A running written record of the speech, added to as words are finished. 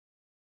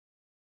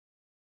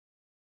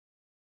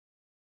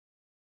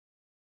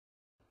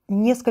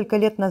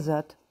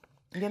A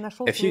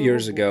few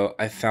years ago,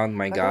 I found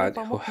my God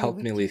who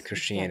helped me leave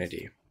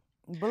Christianity.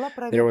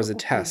 There was a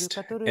test,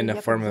 in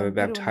the form of a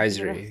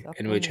baptizery,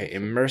 in which I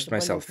immersed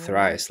myself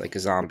thrice like a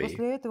zombie.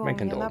 My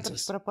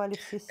condolences.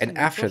 And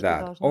after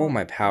that, all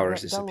my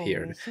powers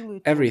disappeared.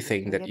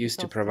 Everything that used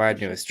to provide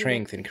me with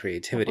strength and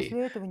creativity.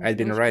 I'd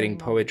been writing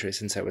poetry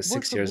since I was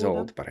 6 years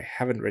old, but I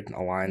haven't written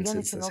a line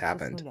since this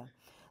happened.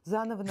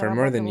 For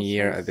more than a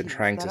year, I've been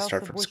trying to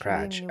start from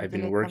scratch. I've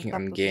been working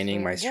on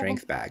gaining my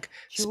strength back,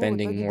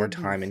 spending more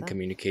time in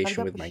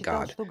communication with my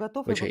God,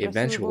 which I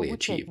eventually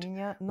achieved.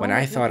 When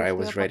I thought I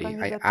was ready,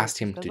 I asked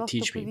him to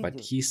teach me, but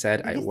he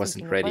said I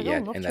wasn't ready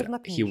yet and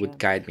that he would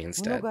guide me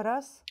instead.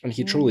 And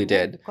he truly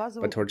did,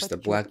 but towards the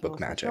black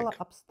book magic.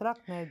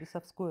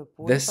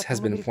 This has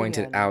been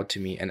pointed out to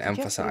me and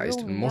emphasized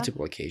on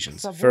multiple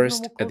occasions,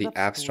 first at the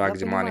abstract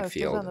demonic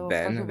field,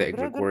 then the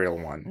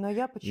egregorial one.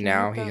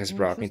 Now he has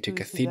brought me to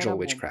cathedral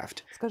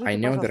witchcraft. I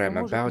know that I'm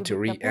about to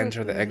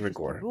re-enter the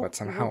egregor, but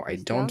somehow I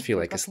don't feel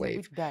like a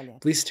slave.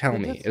 Please tell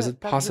me, is it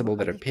possible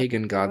that a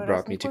pagan god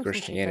brought me to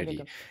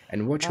Christianity?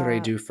 And what should I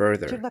do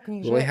further?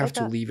 Will I have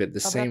to leave it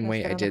the same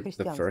way I did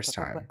the first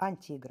time?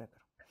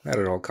 Not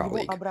at all,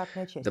 colleague.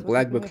 The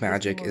black book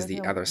magic is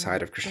the other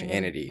side of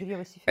Christianity,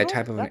 a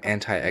type of an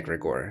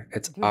anti-egregor,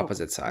 its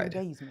opposite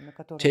side.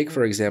 Take,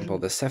 for example,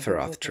 the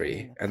Sephiroth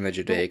Tree and the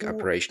Judaic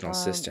operational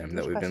system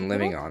that we've been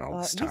living on all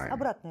this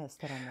time.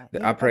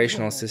 The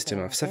operational system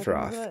of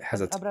Sephiroth has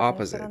its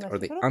opposite, or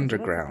the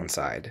underground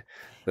side.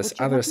 This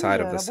other side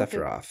of the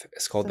Sephiroth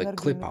is called the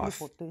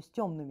Qliphoth.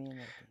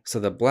 So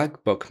the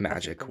black book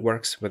magic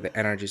works with the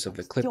energies of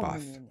the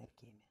Qliphoth.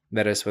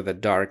 That is, with the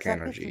dark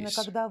energies.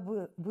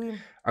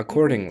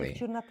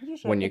 Accordingly,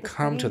 when you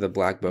come to the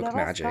black book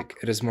magic,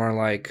 it is more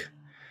like,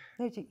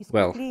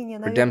 well,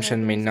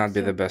 redemption may not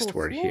be the best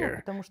word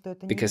here,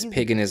 because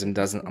paganism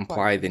doesn't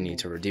imply the need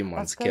to redeem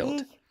one's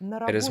guilt.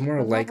 It is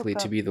more likely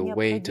to be the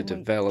way to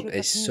develop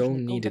a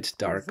so-needed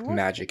dark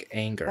magic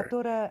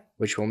anger,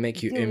 which will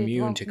make you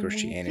immune to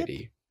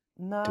Christianity,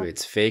 to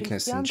its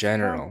fakeness in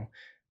general,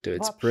 to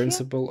its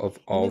principle of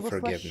all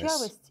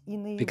forgiveness.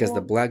 Because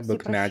the black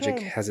book magic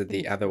has it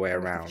the other way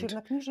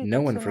around.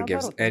 No one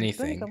forgives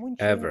anything,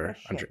 ever,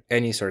 under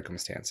any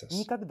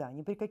circumstances.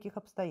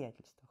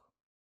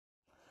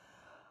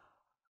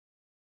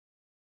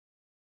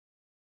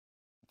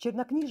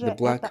 The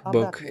black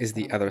book is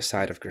the other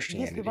side of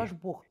Christianity.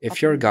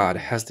 If your God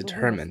has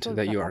determined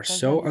that you are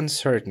so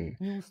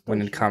uncertain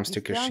when it comes to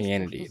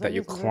Christianity that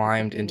you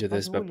climbed into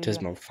this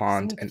baptismal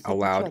font and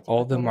allowed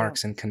all the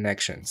marks and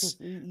connections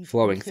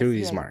flowing through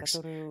these marks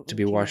to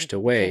be washed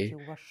away,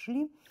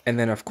 and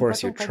then of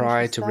course you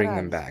try to bring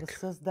them back,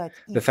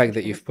 the fact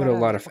that you've put a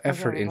lot of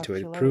effort into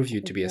it proves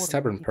you to be a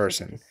stubborn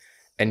person,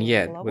 and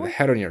yet, with a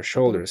head on your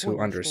shoulders who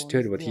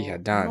understood what he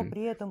had done,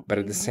 but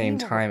at the same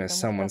time as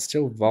someone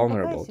still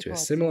vulnerable to a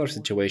similar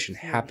situation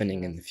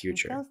happening in the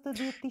future.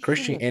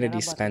 Christianity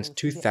spent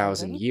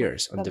 2,000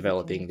 years on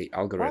developing the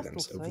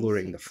algorithms of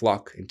luring the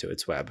flock into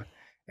its web.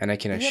 And I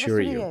can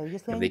assure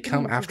you, if they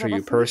come after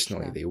you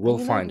personally, they will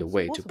find a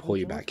way to pull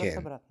you back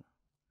in.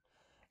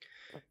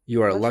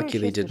 You are lucky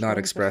they did not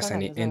express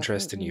any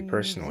interest in you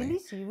personally,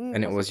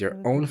 and it was your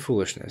own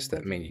foolishness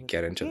that made you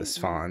get into this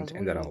font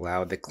and that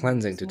allowed the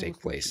cleansing to take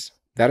place.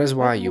 That is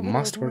why you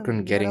must work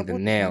on getting the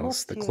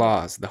nails, the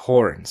claws, the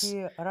horns,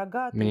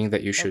 meaning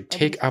that you should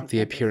take up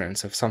the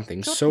appearance of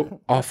something so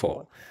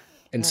awful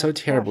and so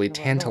terribly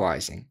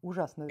tantalizing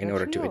in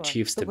order to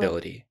achieve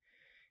stability.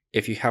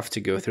 If you have to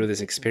go through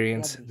this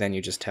experience, then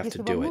you just have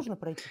to do it,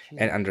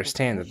 and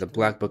understand that the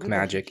black book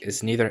magic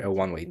is neither a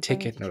one-way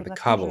ticket nor the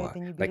Kabbalah,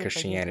 like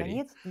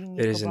Christianity.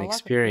 It is an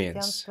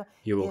experience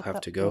you will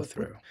have to go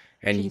through,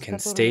 and you can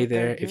stay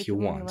there if you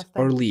want,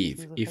 or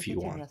leave if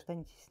you want.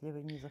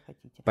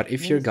 But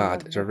if your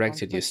God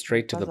directed you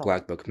straight to the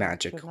black book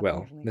magic,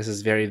 well, this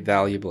is very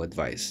valuable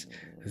advice.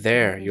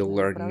 There you'll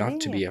learn not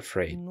to be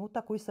afraid.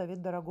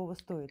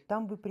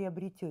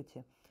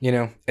 You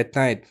know, at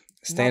night,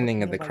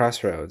 standing at the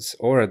crossroads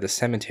or at the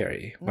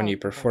cemetery, when you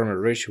perform a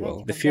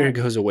ritual, the fear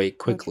goes away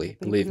quickly,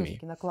 believe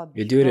me.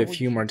 You do it a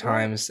few more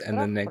times, and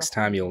the next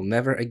time you'll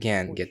never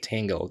again get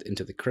tangled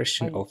into the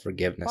Christian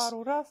forgiveness,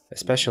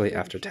 especially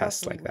after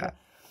tests like that.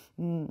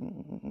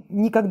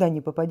 Никогда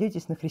не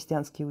попадетесь на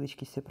христианские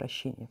улички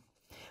всепрощения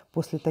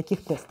после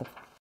таких тестов.